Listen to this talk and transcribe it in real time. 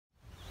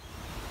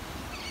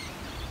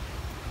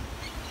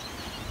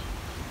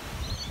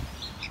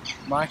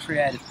My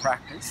creative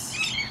practice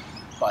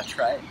by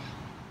trade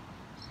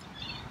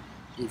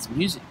is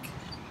music,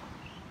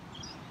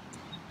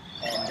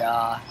 and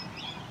I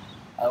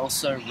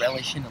also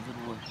relish in a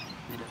little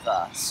bit of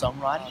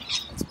songwriting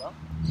as well.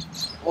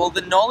 Well,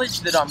 the knowledge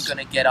that I'm going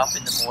to get up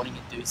in the morning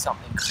and do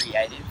something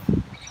creative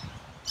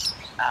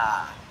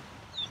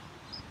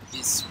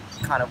is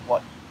kind of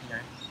what,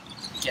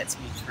 gets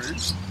me through.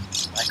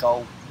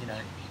 Like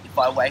if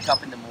I wake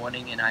up in the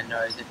morning and I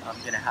know that I'm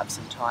going to have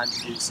some time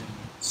to do some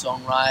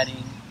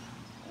songwriting,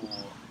 or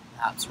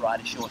perhaps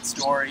write a short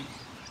story,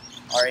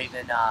 or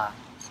even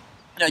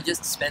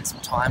just spend some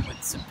time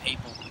with some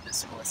people with a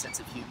similar sense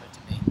of humour to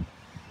me,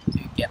 to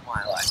get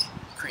my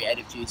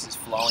creative juices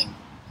flowing.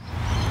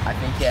 I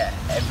think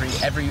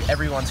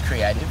everyone's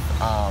creative.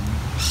 I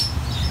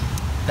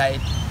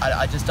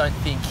just don't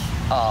think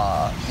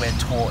we're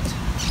taught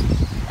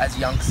as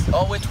youngsters.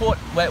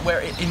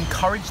 We're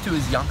encouraged to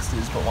as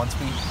youngsters, but once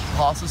we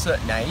pass a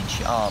certain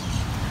age,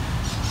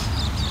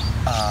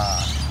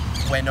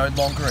 we're no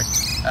longer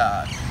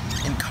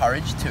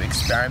encouraged to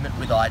experiment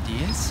with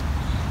ideas,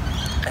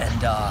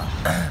 and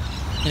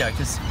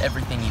because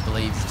everything you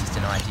believe is just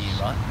an idea,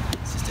 right?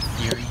 It's just a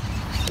theory.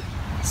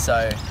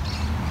 So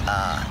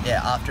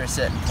after a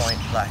certain point,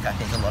 I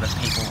think a lot of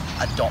people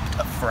adopt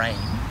a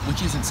frame,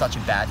 which isn't such a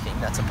bad thing.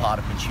 That's a part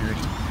of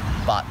maturity,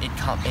 but it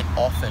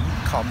often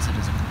comes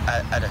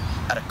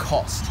at a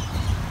cost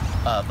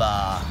of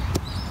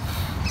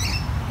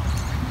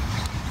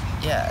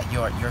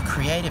your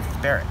creative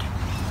spirit.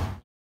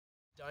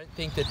 I don't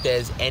think that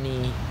there's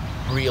any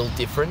real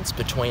difference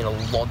between a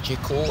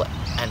logical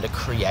and a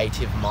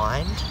creative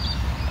mind,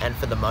 and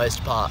for the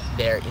most part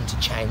they're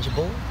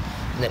interchangeable,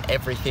 and that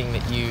everything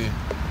that you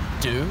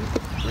do,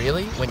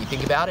 really, when you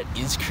think about it,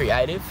 is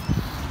creative.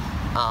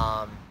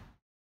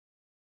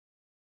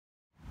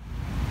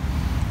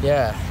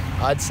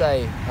 I'd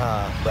say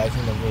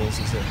breaking the rules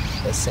is an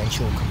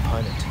essential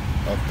component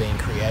of being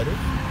creative,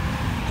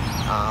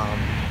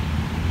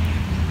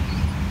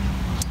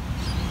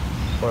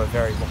 or a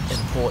very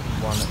important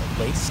one at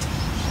least.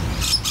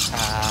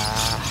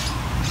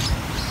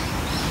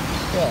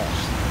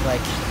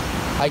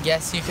 I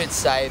guess you could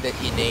say that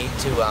you need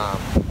to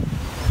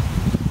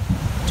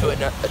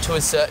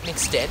a certain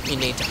extent, you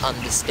need to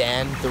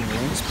understand the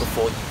rules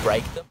before you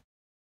break them.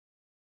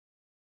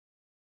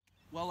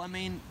 Well,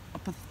 a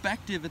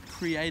perspective is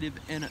creative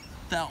in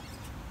itself.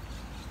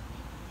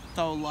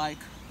 So,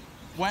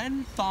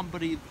 when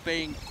somebody's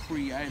being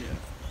creative,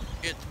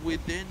 it's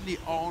within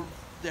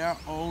their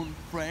own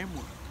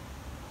framework.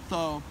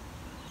 So,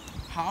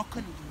 how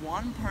can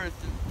one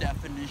person's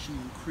definition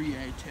of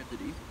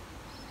creativity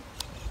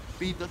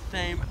be the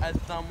same as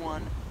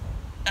someone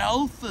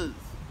else's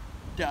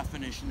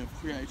definition of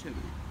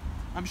creativity?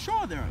 I'm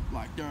sure there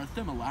are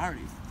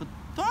similarities for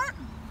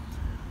certain,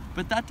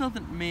 but that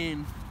doesn't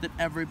mean that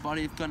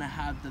everybody's gonna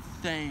have the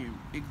same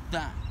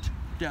exact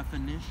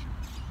definition.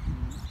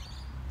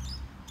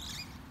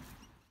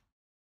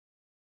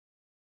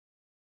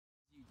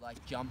 You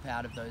jump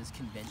out of those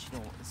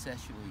conventional,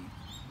 essentially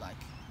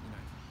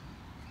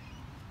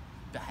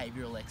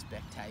behavioural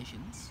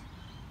expectations.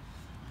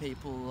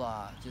 People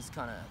just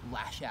kind of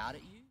lash out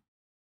at you.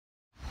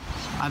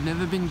 I've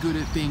never been good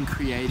at being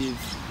creative,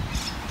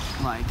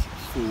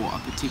 for a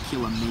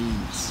particular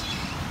means.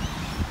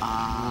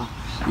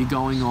 You're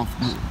going off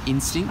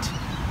instinct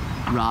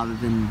rather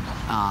than,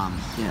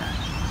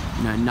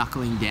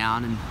 knuckling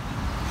down and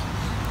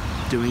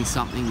doing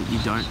something that you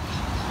don't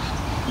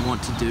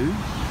want to do.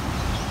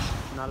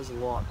 And that is a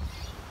lot.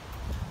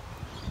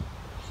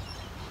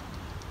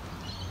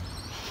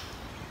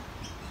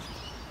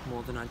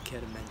 More than I'd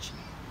care to mention.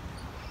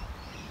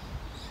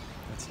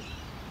 That's it.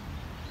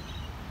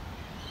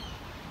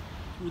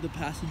 Through the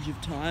passage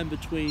of time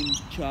between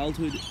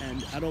childhood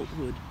and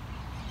adulthood,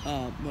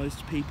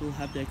 most people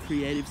have their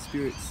creative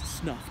spirits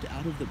snuffed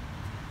out of them.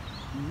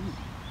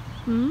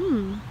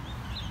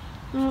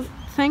 Well,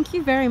 thank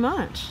you very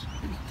much.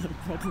 Not a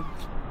problem.